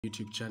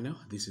YouTube channel.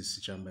 This is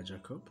Chamba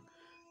Jacob.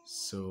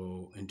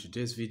 So in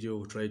today's video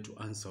we'll try to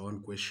answer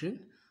one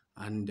question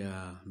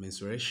under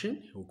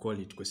mensuration. We'll call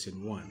it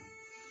question 1.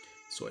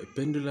 So a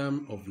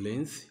pendulum of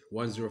length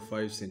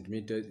 105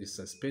 centimeters is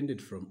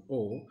suspended from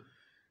O.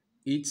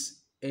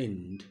 Its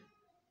end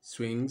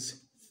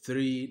swings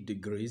 3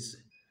 degrees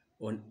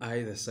on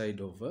either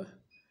side of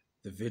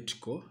the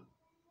vertical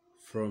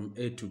from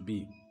A to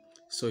B.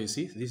 So you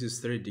see, this is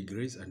 3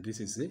 degrees and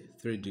this is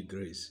 3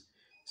 degrees.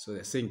 So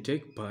they're saying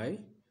take pi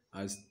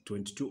as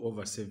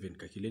 22/7.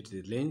 Calculate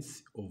the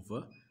length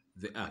over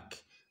the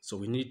arc. So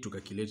we need to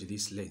calculate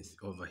this length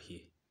over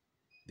here.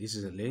 This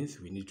is the length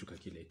we need to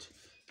calculate.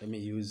 Let me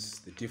use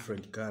the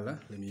different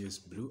color. Let me use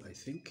blue, I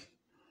think.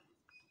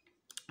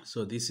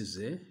 So this is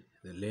the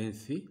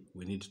length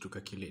we need to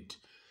calculate.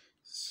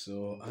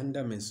 So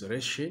under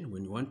mensuration,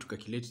 when you want to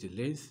calculate the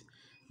length,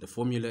 the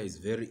formula is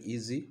very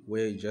easy,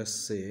 where you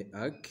just say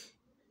arc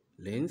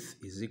length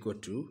is equal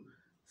to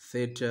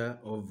theta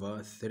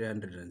over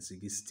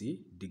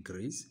 360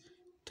 degrees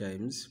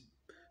times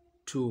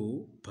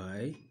 2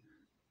 pi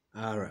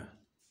r.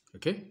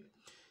 Okay,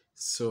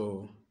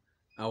 so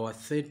our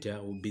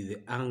theta will be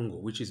the angle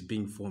which is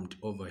being formed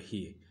over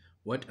here.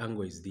 What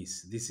angle is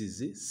this? This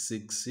is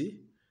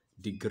 60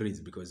 degrees,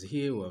 because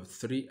here we have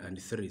 3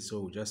 and 3, so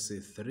we'll just say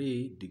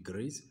 3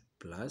 degrees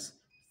plus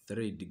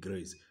 3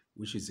 degrees,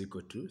 which is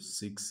equal to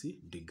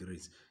 60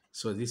 degrees.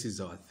 So this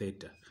is our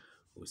theta.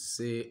 We'll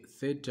say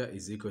theta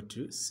is equal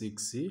to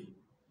 6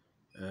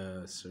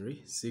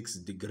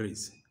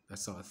 degrees.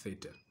 That's our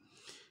theta.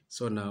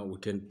 So now we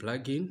can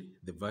plug in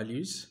the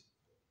values.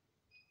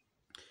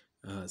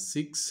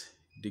 6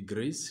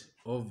 degrees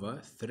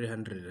over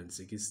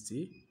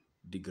 360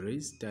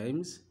 degrees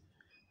times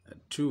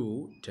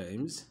 2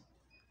 times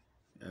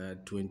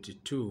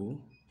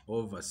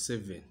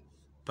 22/7.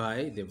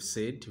 Pi, they've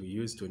said we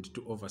use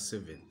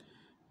 22/7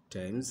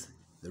 times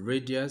the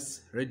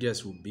radius.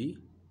 Radius will be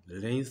the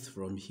length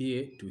from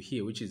here to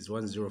here, which is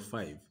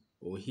 105,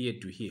 or here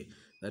to here.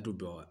 That will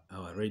be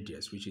our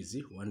radius, which is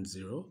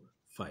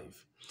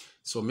 105.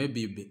 So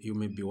maybe you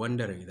may be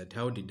wondering that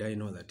how did I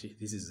know that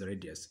this is the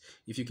radius?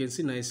 If you can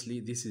see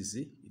nicely,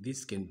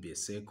 this can be a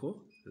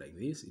circle like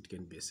this, it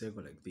can be a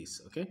circle like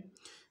this. Okay,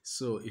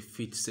 so if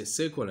it's a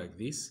circle like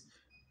this,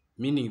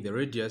 meaning the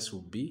radius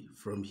will be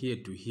from here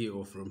to here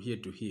or from here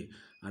to here,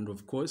 and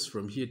of course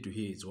from here to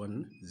here is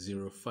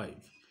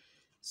 105.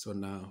 So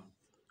now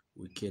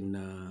we can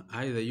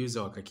either use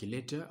our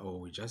calculator or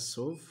we just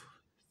solve.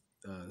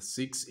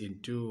 6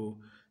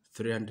 into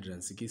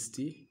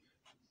 360,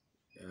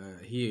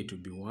 here it will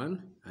be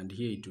 1 and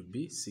here it will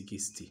be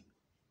 60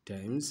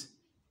 times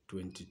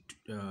 20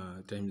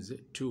 times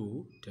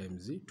 2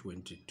 times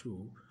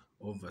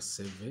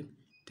 22/7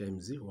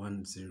 times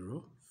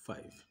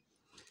 105.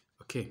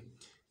 Okay,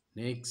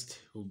 next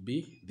will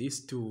be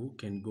these 2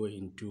 can go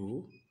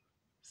into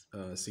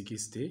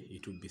 60.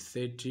 It will be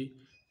 30.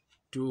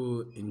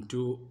 2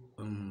 into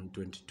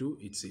 22,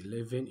 it's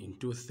 11.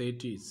 Into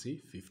 30, it's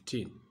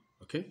 15.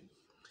 Okay,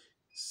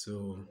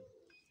 so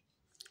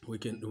we're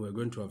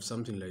going to have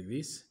something like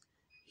this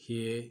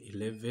here,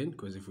 11,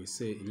 because if we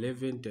say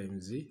 11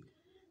 times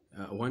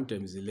 1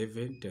 times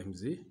 11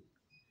 times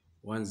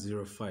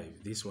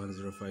 105, this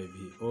 105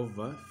 here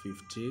over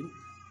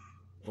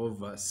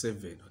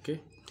 15/7.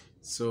 Okay,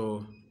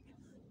 so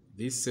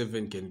this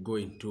 7 can go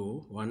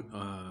into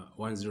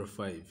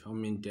 105. How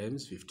many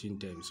times? 15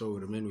 times. So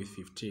we remain with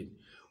 15,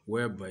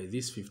 whereby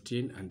this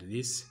 15 and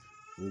this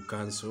will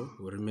cancel.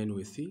 We remain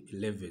with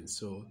 11.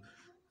 So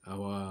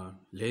our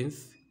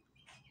length,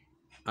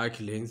 arc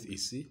length,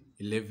 is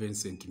 11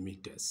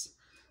 centimeters.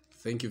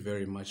 Thank you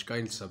very much.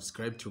 Kindly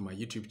subscribe to my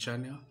YouTube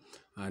channel,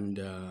 and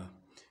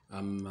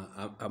I'm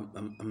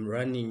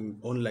running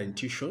online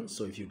tuition.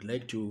 So if you'd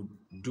like to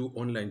do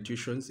online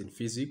tuitions in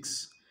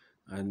physics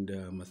and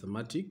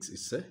mathematics,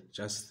 it's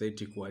just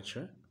 30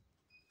 kwacha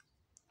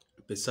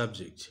per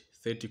subject.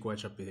 30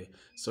 kwacha per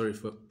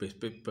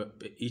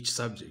each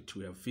subject.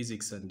 We have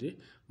physics and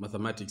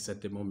mathematics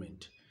at the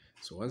moment.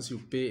 So once you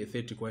pay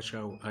 30 kwacha,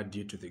 I'll add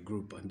you to the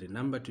group, and the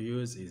number to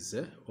use is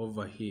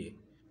over here.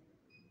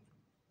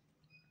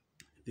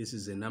 This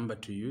is the number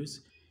to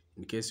use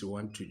in case you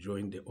want to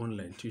join the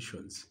online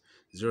tuitions.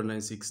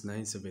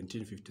 0969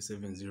 17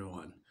 57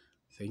 01.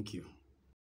 Thank you.